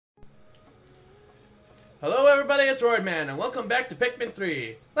Hello everybody, it's Roidman, and welcome back to Pikmin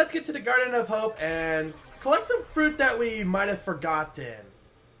 3. Let's get to the Garden of Hope and collect some fruit that we might have forgotten.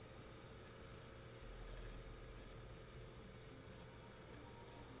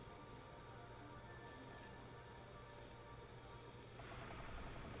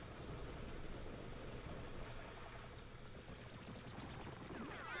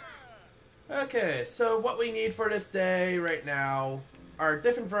 Okay, so what we need for this day right now are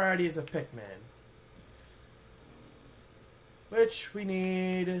different varieties of Pikmin. Which we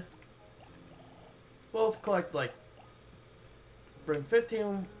need... We'll collect, bring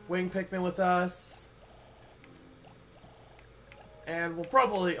 15 wing Pikmin with us. And we'll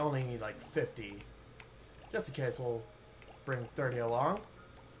probably only need, 50. Just in case, we'll bring 30 along.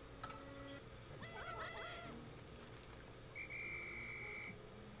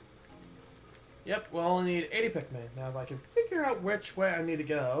 Yep, we'll only need 80 Pikmin. Now, if I can figure out which way I need to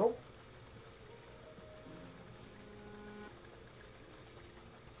go...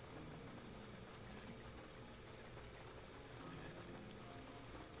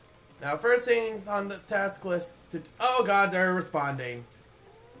 Now, first things on the task list to... Oh god, they're responding.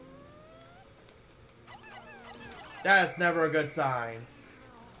 That's never a good sign.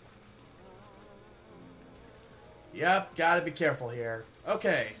 Yep, gotta be careful here.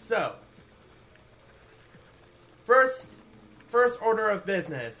 Okay, so... First order of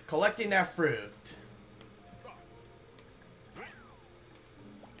business, collecting that fruit.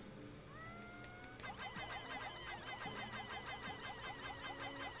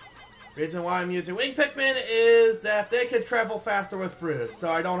 Reason why I'm using wing Pikmin is that they can travel faster with fruit, so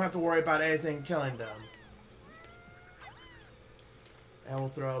I don't have to worry about anything killing them. And we'll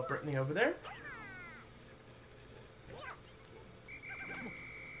throw Brittany over there.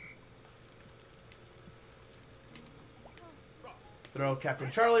 Throw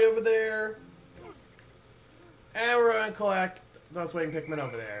Captain Charlie over there. And we're going to collect those wing Pikmin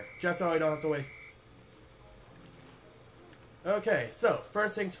over there, just so I don't have to waste... Okay, so,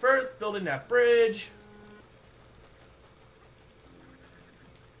 first things first, building that bridge.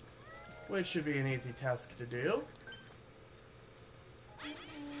 Which should be an easy task to do.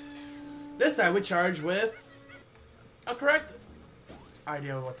 This time we charge with a correct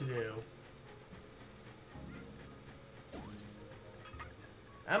idea of what to do.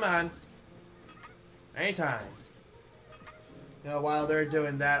 Come on. Anytime. You know, while they're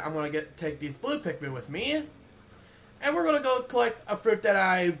doing that, I'm going to take these blue Pikmin with me. And we're going to go collect a fruit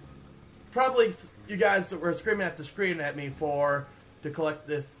that you guys were screaming at the screen at me for, to collect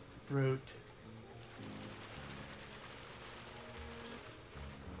this fruit.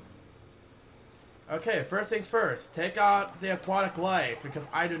 Okay, first things first, take out the aquatic life, because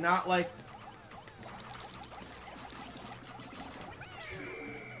I do not like...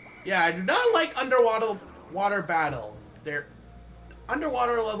 Yeah, I do not like underwater battles. Their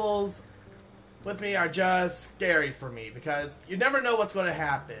underwater levels... with me are just scary for me because you never know what's going to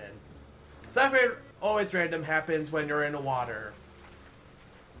happen. Something always random happens when you're in the water.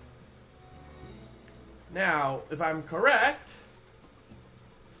 Now, if I'm correct,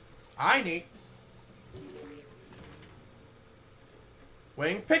 I need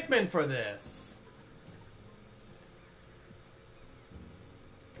wing Pikmin for this.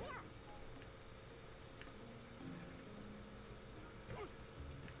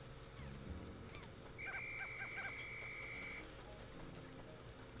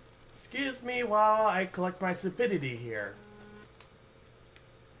 Excuse me while I collect my stupidity here.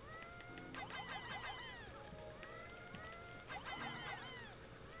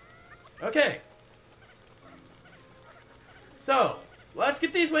 Okay. So, let's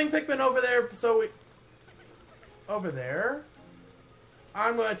get these wing Pikmin over there over there.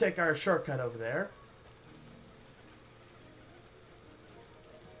 I'm going to take our shortcut over there.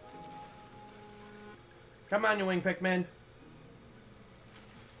 Come on, you wing Pikmin.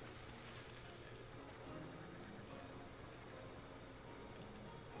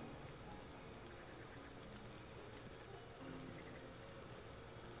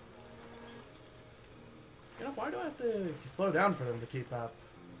 Why do I have to slow down for them to keep up?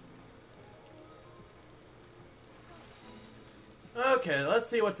 Okay, let's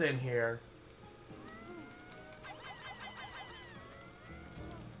see what's in here.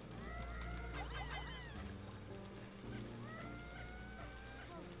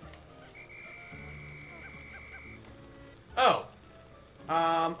 Oh.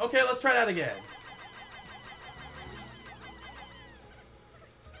 Okay, let's try that again.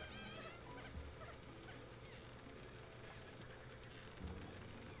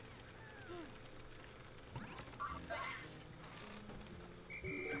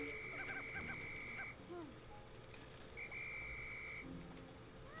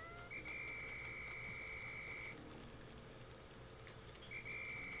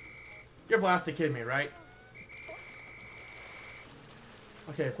 You're blasting kidding me, right?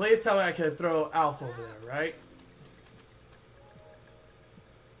 Okay, please tell me I can throw Alpha over there, right?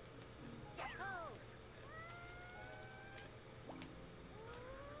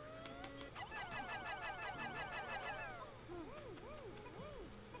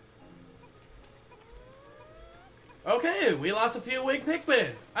 Okay, we lost a few weak Pikmin.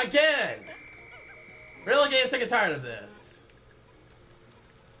 Again! Really getting sick and tired of this.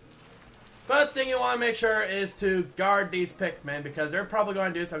 But thing you want to make sure is to guard these Pikmin because they're probably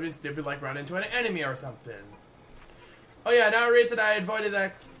going to do something stupid like run into an enemy or something. Oh yeah, another reason I avoided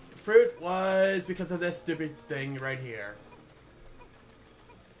that fruit was because of this stupid thing right here.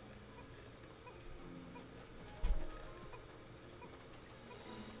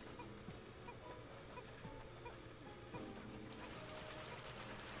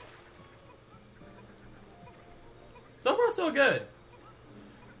 So far, so good.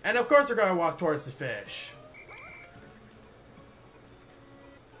 And of course, we're going to walk towards the fish.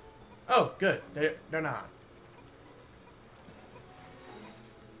 Oh, good. They're not.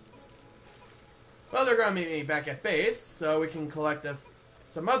 Well, they're going to meet me back at base, so we can collect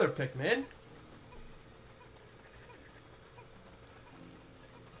some other Pikmin.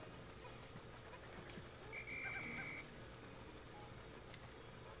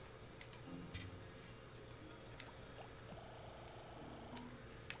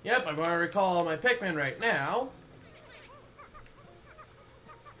 Yep, I'm going to recall all my Pikmin right now.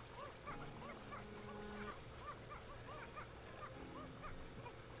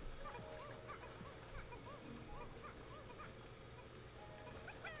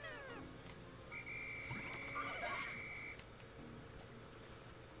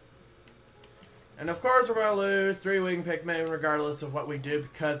 And of course we're going to lose 3 winged Pikmin regardless of what we do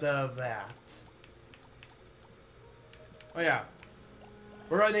because of that. Oh yeah.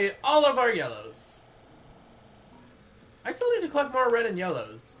 We're going to need all of our yellows. I still need to collect more red and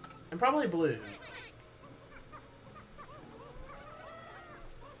yellows. And probably blues.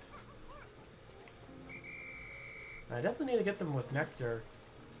 I definitely need to get them with nectar.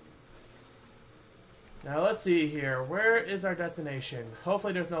 Now let's see here. Where is our destination?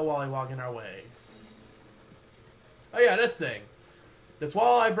 Hopefully there's no Wallywog in our way. Oh yeah, this thing. This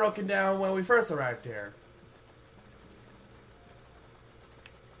wall I broken down when we first arrived here.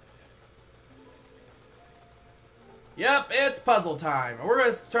 Yep, it's puzzle time. We're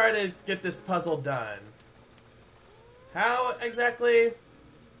going to try to get this puzzle done. How exactly?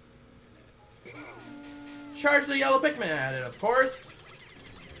 Charge the yellow Pikmin at it, of course.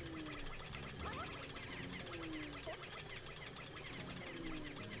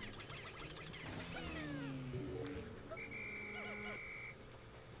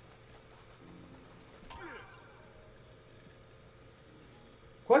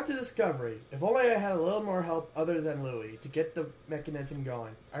 Quite the discovery. If only I had a little more help other than Louie to get the mechanism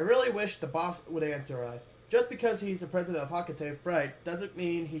going. I really wish the boss would answer us. Just because he's the president of Hokate Fright doesn't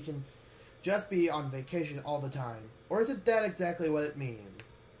mean he can just be on vacation all the time. Or isn't that exactly what it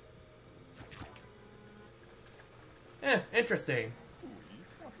means? Interesting.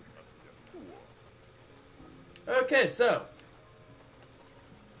 Okay, so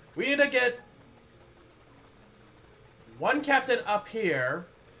we need to get one captain up here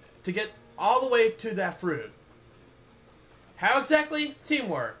to get all the way to that fruit. How exactly?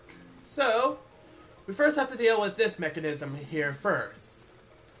 Teamwork. So, we first have to deal with this mechanism here first.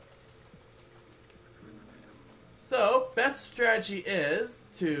 So, best strategy is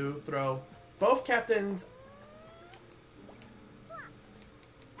to throw both captains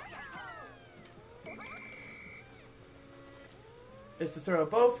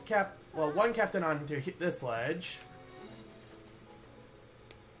one captain onto this ledge.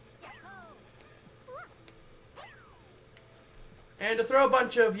 And to throw a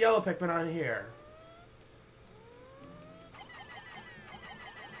bunch of yellow Pikmin on here.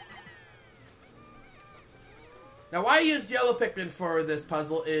 Now why I used yellow Pikmin for this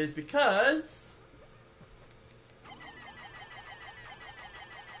puzzle is because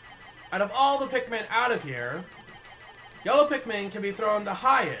out of all the Pikmin out of here, yellow Pikmin can be thrown the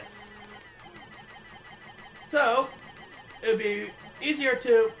highest. So, it would be easier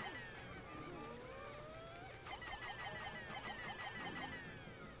to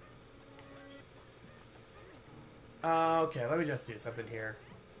okay, let me just do something here.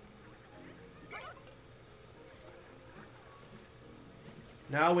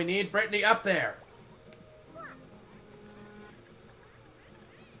 Now we need Brittany up there.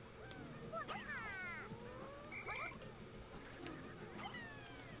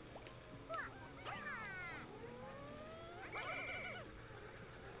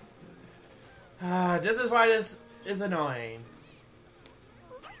 This is why this is annoying.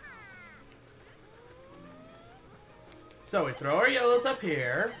 So we throw our yellows up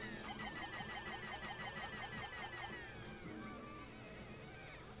here.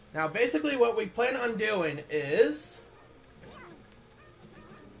 Now basically what we plan on doing is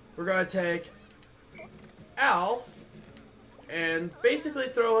we're going to take Alf and basically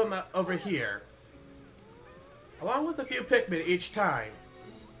throw him over here. Along with a few Pikmin each time.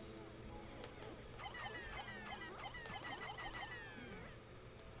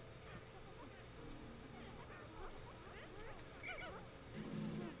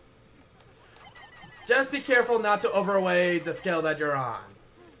 Just be careful not to overweigh the scale that you're on.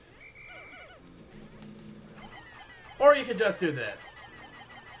 Or you could just do this.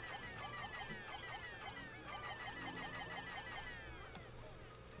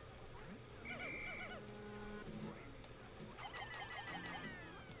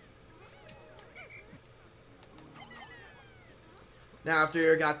 Now after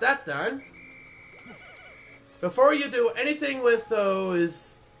you got that done, before you do anything with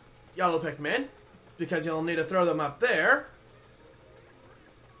those yellow Pikmin, because you'll need to throw them up there,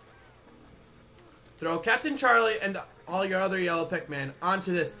 throw Captain Charlie and all your other yellow Pikmin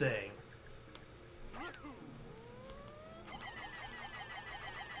onto this thing.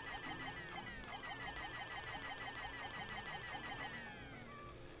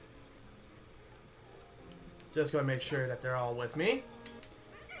 Just going to make sure that they're all with me.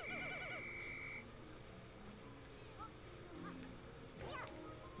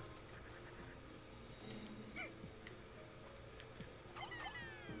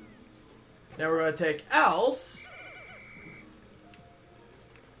 Now we're going to take Alf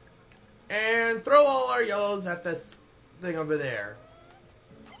and throw all our yellows at this thing over there.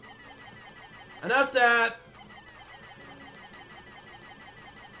 Enough that.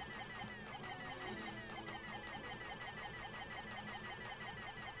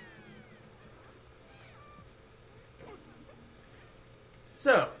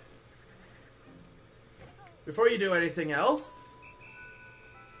 So, before you do anything else,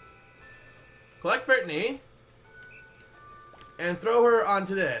 collect Brittany and throw her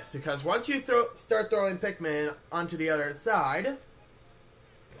onto this, because once you start throwing Pikmin onto the other side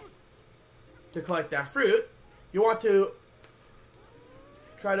to collect that fruit, you want to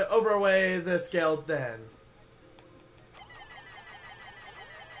try to overweigh the scale then.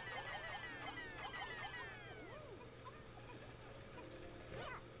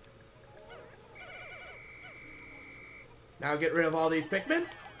 Now get rid of all these Pikmin,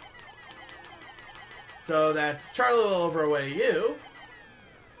 so that Charlie will overweigh you,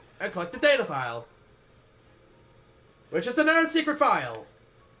 and collect the data file, which is another secret file.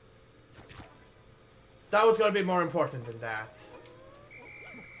 That was going to be more important than that.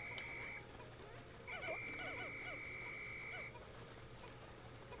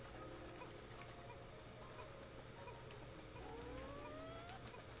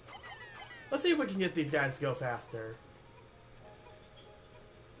 Let's see if we can get these guys to go faster.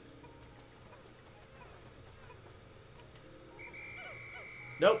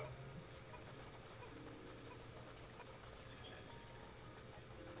 Nope.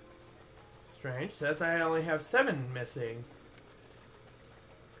 Strange. Says I only have 7 missing.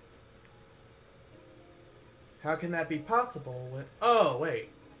 How can that be possible when... Oh, wait.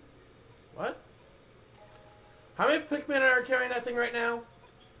 What? How many Pikmin are carrying that thing right now?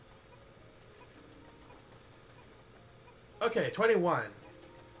 Okay, 21.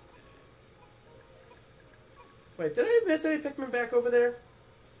 Wait, did I miss any Pikmin back over there?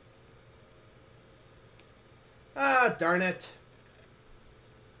 Ah, darn it.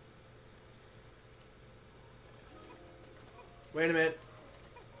 Wait a minute.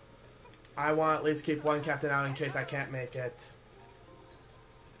 I want to at least keep one captain out in case I can't make it.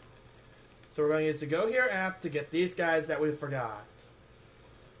 So we're going to use the Go Here app to get these guys that we forgot.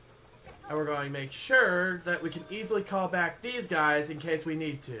 And we're going to make sure that we can easily call back these guys in case we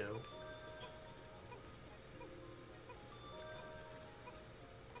need to.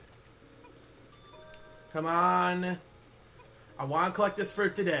 Come on. I want to collect this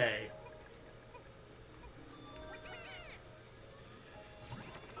fruit today.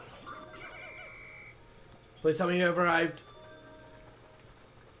 Please tell me you have arrived.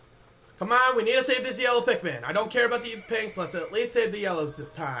 Come on, we need to save this yellow Pikmin. I don't care about the pinks. Let's at least save the yellows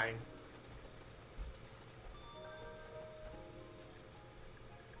this time.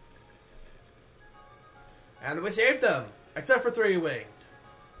 And we saved them. Except for 3 winged.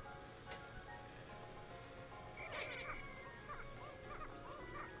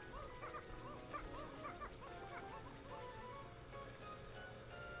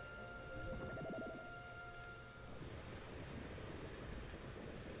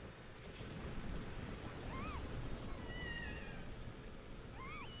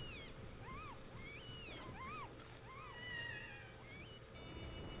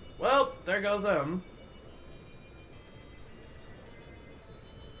 there goes them.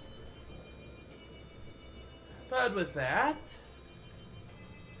 But with that,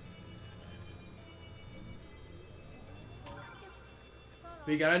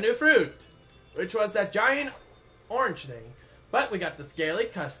 we got a new fruit, which was that giant orange thing. But we got the scaly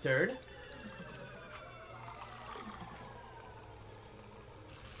custard.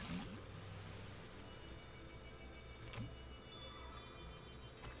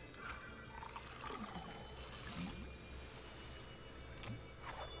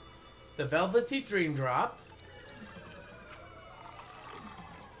 The velvety dream drop.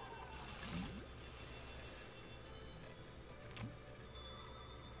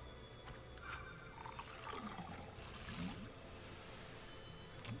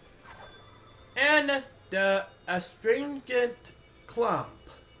 And the astringent clump.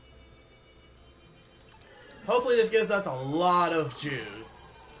 Hopefully this gives us a lot of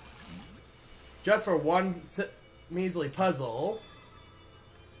juice. Just for one measly puzzle.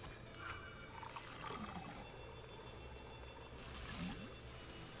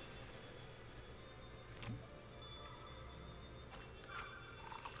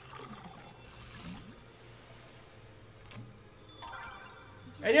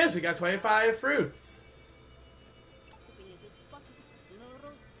 And yes, we got 25 fruits.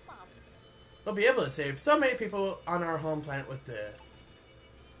 We'll be able to save so many people on our home planet with this.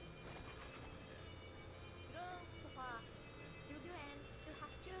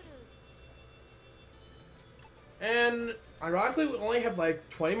 And ironically, we only have like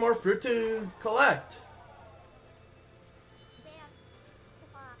 20 more fruit to collect.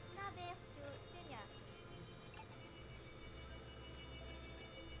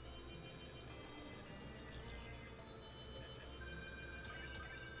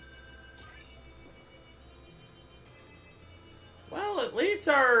 Well, at least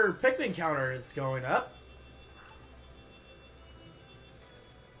our Pikmin counter is going up.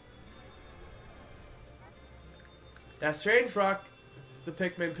 That strange rock the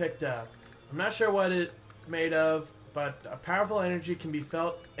Pikmin picked up. I'm not sure what it's made of, but a powerful energy can be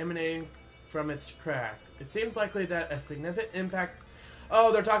felt emanating from its cracks. It seems likely that a significant impact...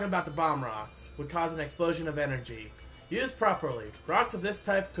 Oh, they're talking about the bomb rocks. Would cause an explosion of energy. Used properly, rocks of this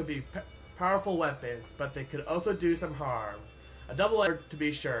type could be powerful weapons, but they could also do some harm. A double edged to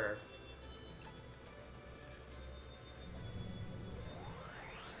be sure.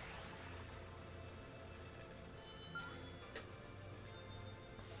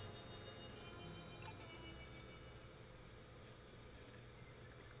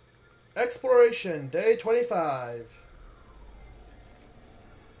 Exploration, day 25.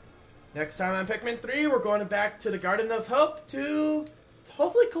 Next time on Pikmin 3, we're going back to the Garden of Hope to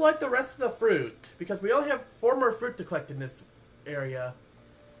hopefully collect the rest of the fruit. Because we only have 4 more fruit to collect in this area.